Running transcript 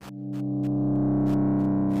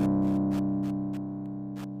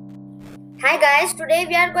Hi guys, today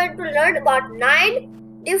we are going to learn about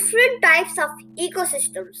 9 different types of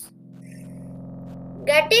ecosystems.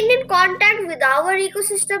 Getting in contact with our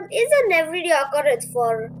ecosystem is an everyday occurrence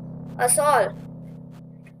for us all.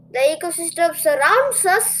 The ecosystem surrounds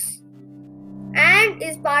us and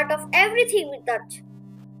is part of everything we touch.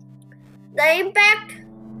 The impact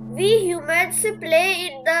we humans play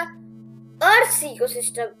in the Earth's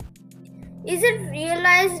ecosystem isn't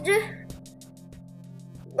realized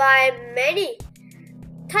by many.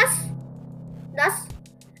 Thus,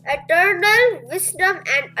 eternal wisdom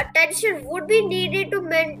and attention would be needed to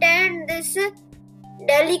maintain this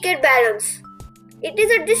delicate balance. It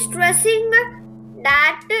is distressing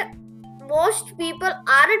that most people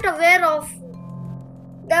aren't aware of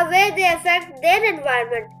the way they affect their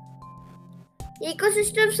environment.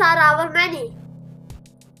 Ecosystems are our many,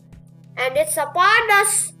 and it's upon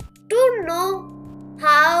us to know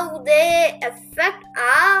how they affect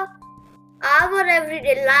our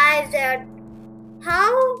everyday lives and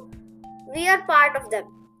how we are part of them.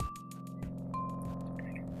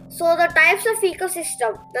 So the types of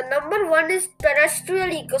ecosystem. The number 1 is terrestrial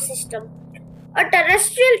ecosystem. A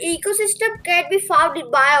terrestrial ecosystem can be found in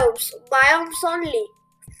biomes only.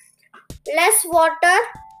 Less water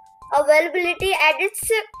availability and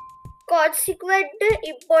its consequent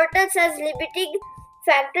importance as limiting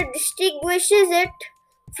factor distinguishes it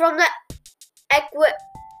from the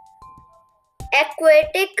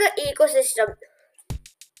aquatic ecosystem.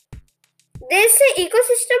 This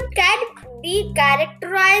ecosystem can be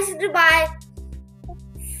characterized by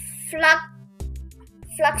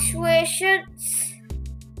fluctuations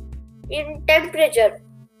in temperature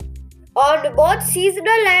on both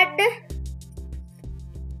seasonal and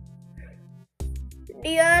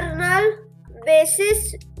diurnal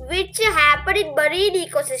basis, which happen in marine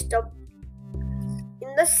ecosystem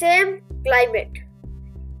in the same climate.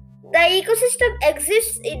 The ecosystem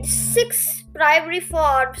exists in 6 primary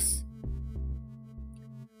forms,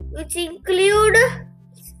 which include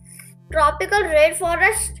tropical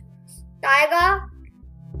rainforest, taiga,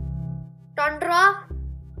 tundra,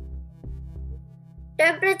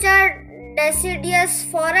 temperature deciduous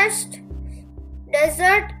forest,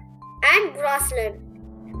 desert, and grassland.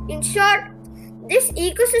 In short, this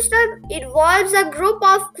ecosystem involves a group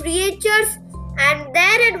of creatures and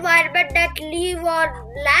their environment that live on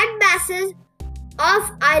land masses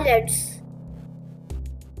of islands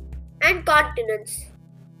and continents.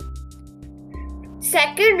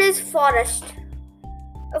 Second is forest.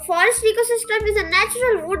 A forest ecosystem is a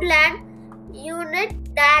natural woodland unit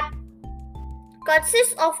that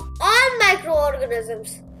consists of all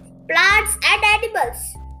microorganisms, plants, and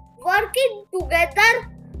animals working together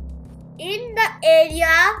in the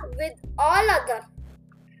area with all other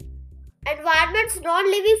environment's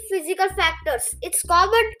non-living physical factors. It's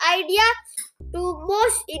common idea to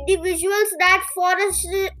most individuals that forest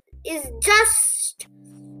is just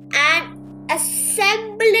an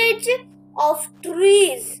assemblage of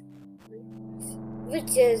trees,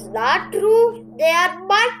 which is not true. They are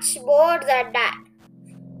much more than that.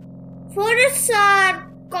 Forests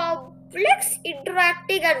are complex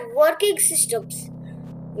interacting and working systems,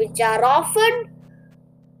 which are often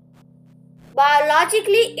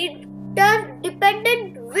biologically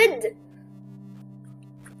interdependent with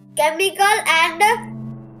chemical and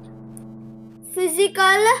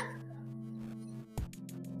physical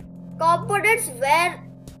components where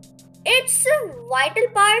its vital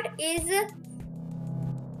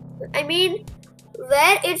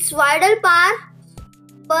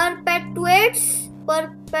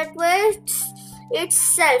perpetuates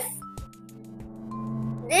itself.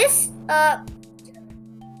 This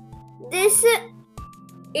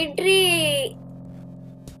intricacy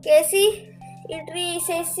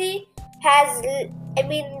has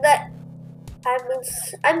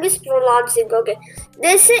I'm mispronouncing. Okay,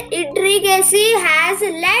 this intricacy has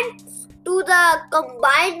led to the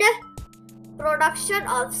combined production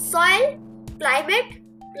of soil, climate,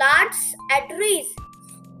 plants, and trees.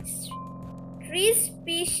 Tree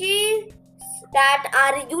species that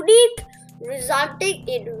are unique, resulting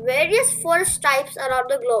in various forest types around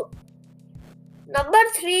the globe. Number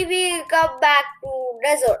 3, we come back to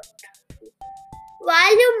desert.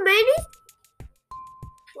 While you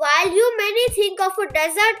many think of a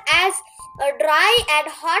desert as a dry and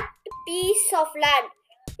hot piece of land,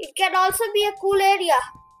 it can also be a cool area.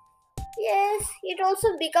 Yes, it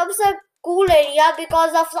also becomes a cool area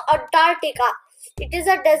because of the Antarctica. It is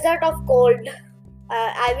a desert of cold.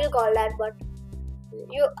 I will call that, but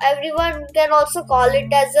everyone can also call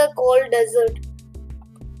it as a cold desert.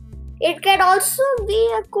 It can also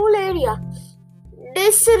be a cool area.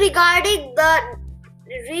 Disregarding the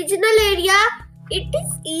regional area, it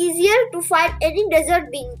is easier to find any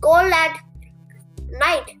desert being cold at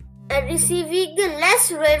night and receiving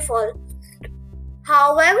less rainfall.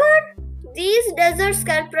 However, these deserts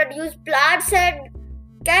can produce plants and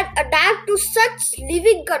can adapt to such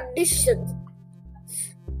living conditions.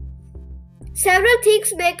 Several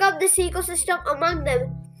things make up this ecosystem. Among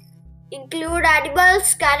them include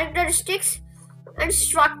animals, characteristics, and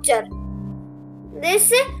structure.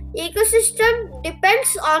 This ecosystem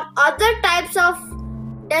depends on other types of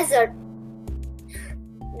desert,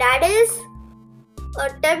 that is, a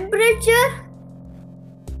temperature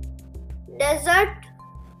desert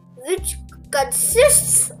which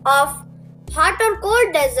consists of hot or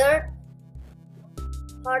cold desert.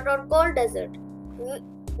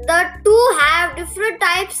 The two have different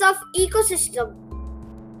types of ecosystem.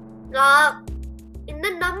 Now, in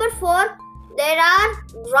the number 4, there are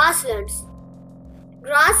grasslands.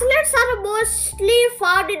 Grasslands are mostly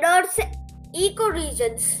found in Earth's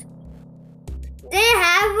ecoregions. They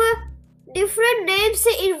have different names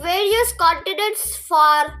in various continents.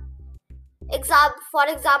 For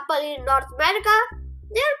example, in North America,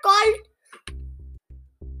 they are called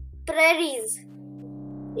prairies.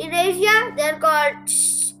 In Asia, they are called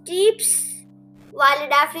steppes, while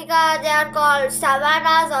in Africa, they are called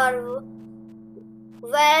savannas or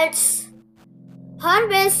velds.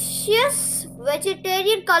 Herbaceous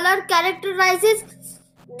vegetarian color characterizes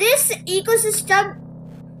this ecosystem.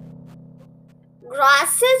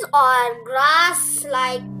 Grasses or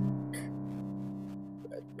grass-like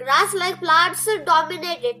plants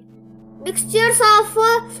dominate it. Mixtures of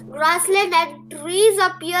grassland and trees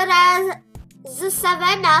appear as the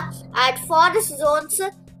savanna and forest zones,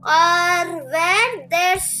 or where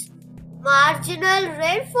there's marginal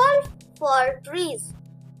rainfall for trees.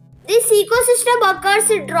 This ecosystem occurs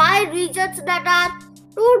in dry regions that are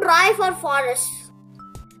too dry for forests,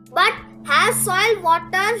 but has soil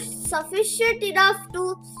water sufficient enough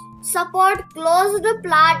to support closed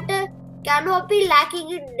plant canopy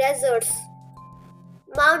lacking in deserts.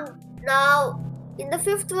 Now, in the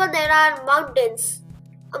 5th one, there are mountains.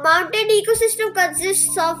 A mountain ecosystem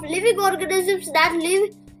consists of living organisms that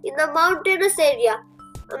live in the mountainous area.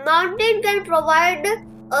 A mountain can provide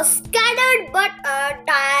a scattered but a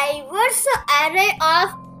diverse array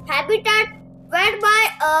of habitat whereby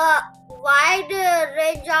a wide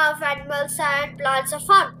range of animals and plants are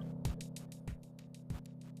found.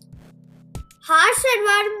 Harsh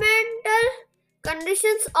environmental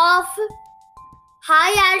conditions of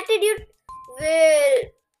high altitude will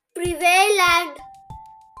prevail, and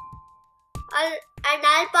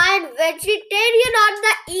alpine vegetation on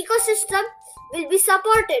the ecosystem will be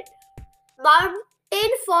supported.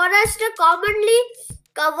 Mountain forest commonly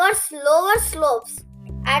covers lower slopes.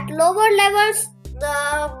 At lower levels,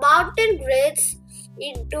 the mountain grades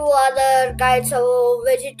into other kinds of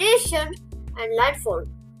vegetation and landform.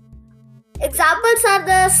 Examples are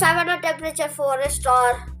the savanna temperature forest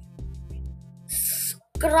or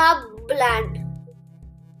scrubland.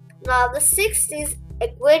 Now, the 6th is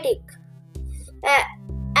aquatic.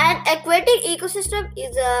 An aquatic ecosystem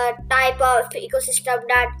is a type of ecosystem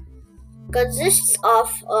that consists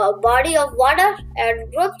of a body of water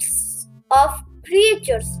and groups of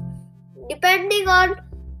creatures depending on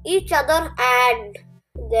each other and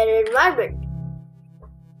their environment.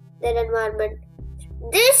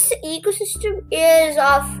 This ecosystem is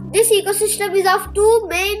of two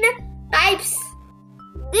main types.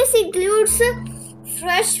 This includes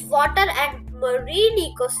fresh water and marine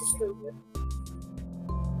ecosystem.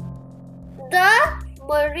 The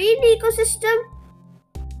marine ecosystem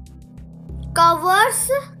covers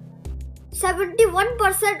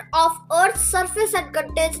 71% of Earth's surface and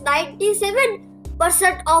contains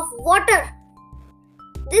 97% of water.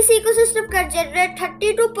 This ecosystem can generate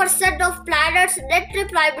 32% of planet's net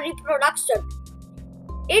primary production.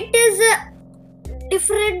 It is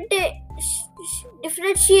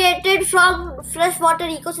differentiated from freshwater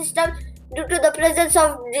ecosystem due to the presence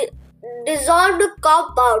of dissolved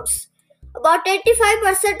compounds. About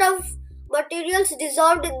 85% of materials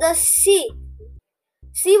dissolved in the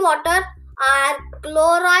seawater are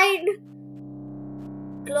chlorine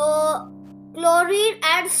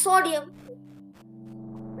and sodium.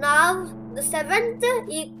 Now, the 7th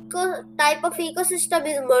type of ecosystem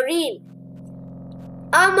is marine.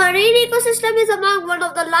 A marine ecosystem is among one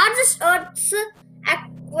of the largest Earth's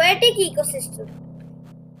aquatic ecosystems.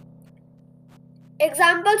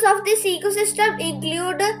 Examples of this ecosystem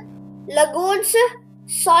include lagoons,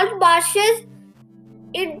 salt marshes,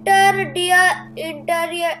 intertidal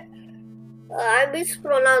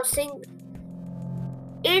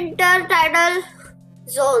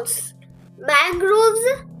zones. mangroves,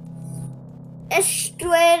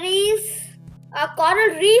 estuaries,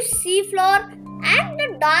 coral reefs, seafloor, and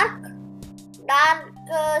the dark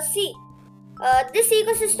sea. This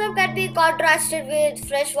ecosystem can be contrasted with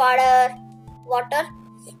freshwater water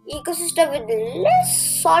ecosystem with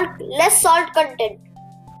less salt content.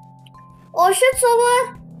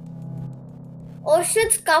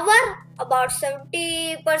 Oceans cover about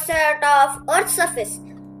 70% of Earth's surface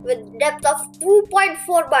with depth of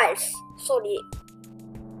 2.4 miles.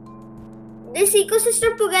 This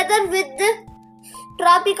ecosystem, together with the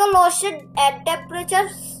tropical ocean and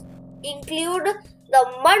temperatures, include the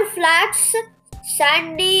mud flats,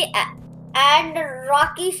 sandy and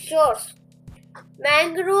rocky shores,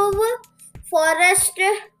 mangrove forests,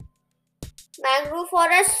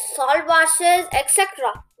 salt marshes,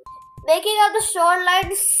 etc., making up the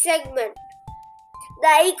shoreline segment.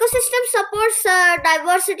 The ecosystem supports a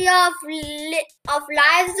diversity of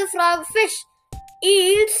lives from fish,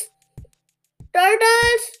 eels,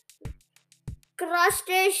 turtles,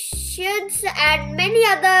 crustaceans, and many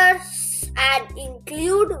others, and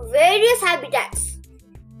include various habitats.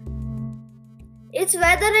 Its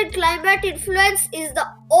weather and climate influence is the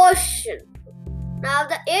ocean. Now,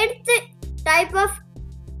 the 8th type of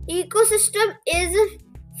ecosystem is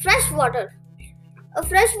freshwater. A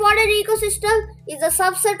freshwater ecosystem is a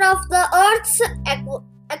subset of the Earth's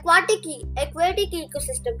aquatic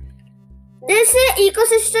ecosystem. This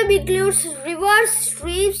ecosystem includes rivers,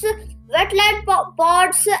 streams, wetland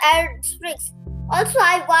ponds, and springs. Also,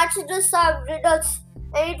 I watched some riddles,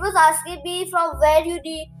 and it was asking me from where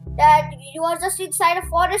that you are just inside a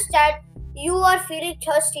forest and you are feeling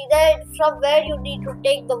thirsty. Then from where you need to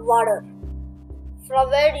take the water.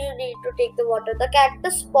 The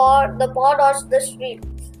cactus pond, the pond, or the stream.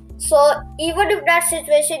 So even if that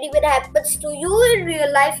situation even happens to you in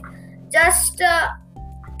real life, just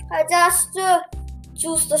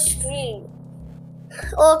choose the stream.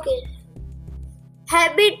 Okay.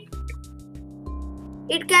 Habit.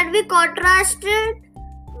 It can be contrasted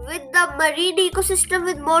with the marine ecosystem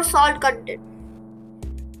with more salt content.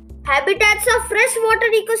 Habitats of freshwater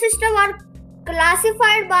ecosystem are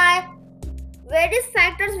classified by various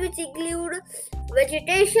factors which include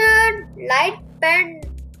vegetation, light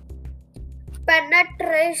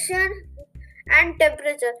penetration, and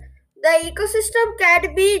temperature. The ecosystem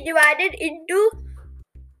can be divided into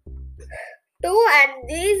two, and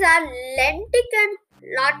these are lentic and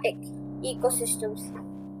latic ecosystems.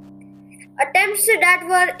 Attempts that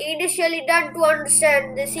were initially done to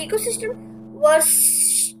understand this ecosystem were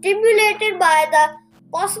stimulated by the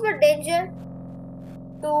possible danger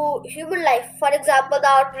to human life. For example, the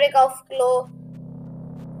outbreak of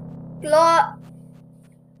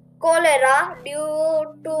cholera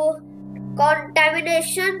due to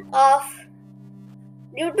contamination of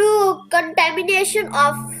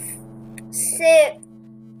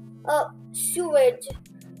sewage.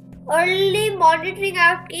 Early monitoring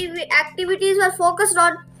activities were focused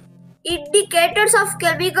on indicators of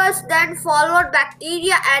chemicals, then followed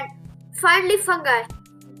bacteria, and finally fungi,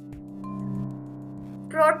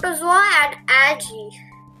 protozoa, and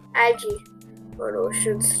algae on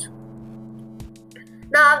oceans.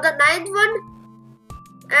 Now the ninth one,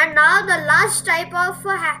 and now the last type of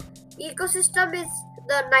ecosystem is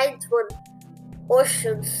the ninth one: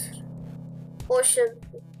 oceans. Ocean.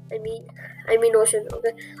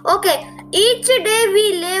 Okay. Each day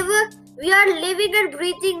we are living and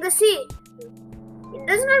breathing the sea. It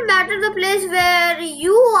does not matter the place where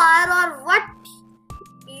you are or what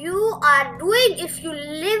you are doing. If you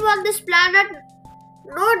live on this planet,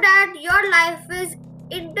 know that your life is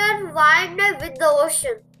intertwined with the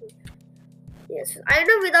ocean. Yes, I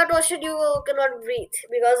know without ocean you cannot breathe,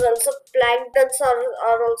 because also planktons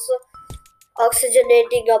are also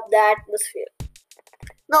oxygenating up the atmosphere.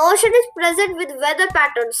 The ocean is present with weather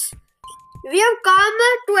patterns. We have come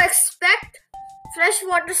to expect fresh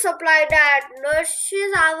water supply that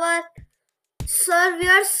nourishes our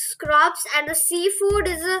service crops, and the seafood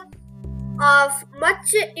is of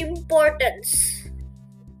much importance.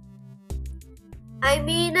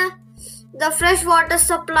 The fresh water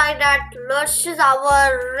supply that nourishes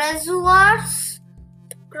our reservoirs,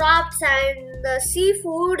 crops, and the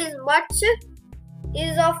seafood is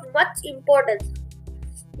of much importance.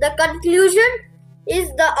 The conclusion is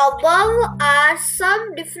the above are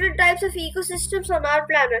some different types of ecosystems on our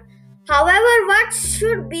planet. However, what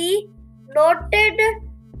should be noted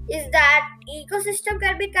is that ecosystem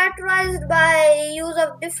can be categorized by use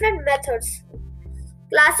of different methods.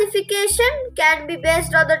 Classification can be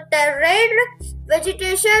based on the terrain,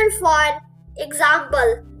 vegetation. For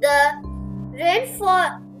example, the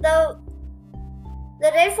The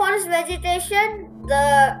rainforest vegetation,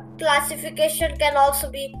 the classification can also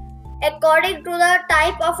be according to the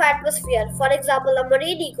type of atmosphere. For example, a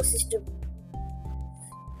marine ecosystem.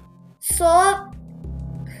 So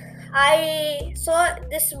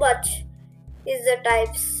this much is the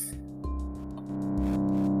types.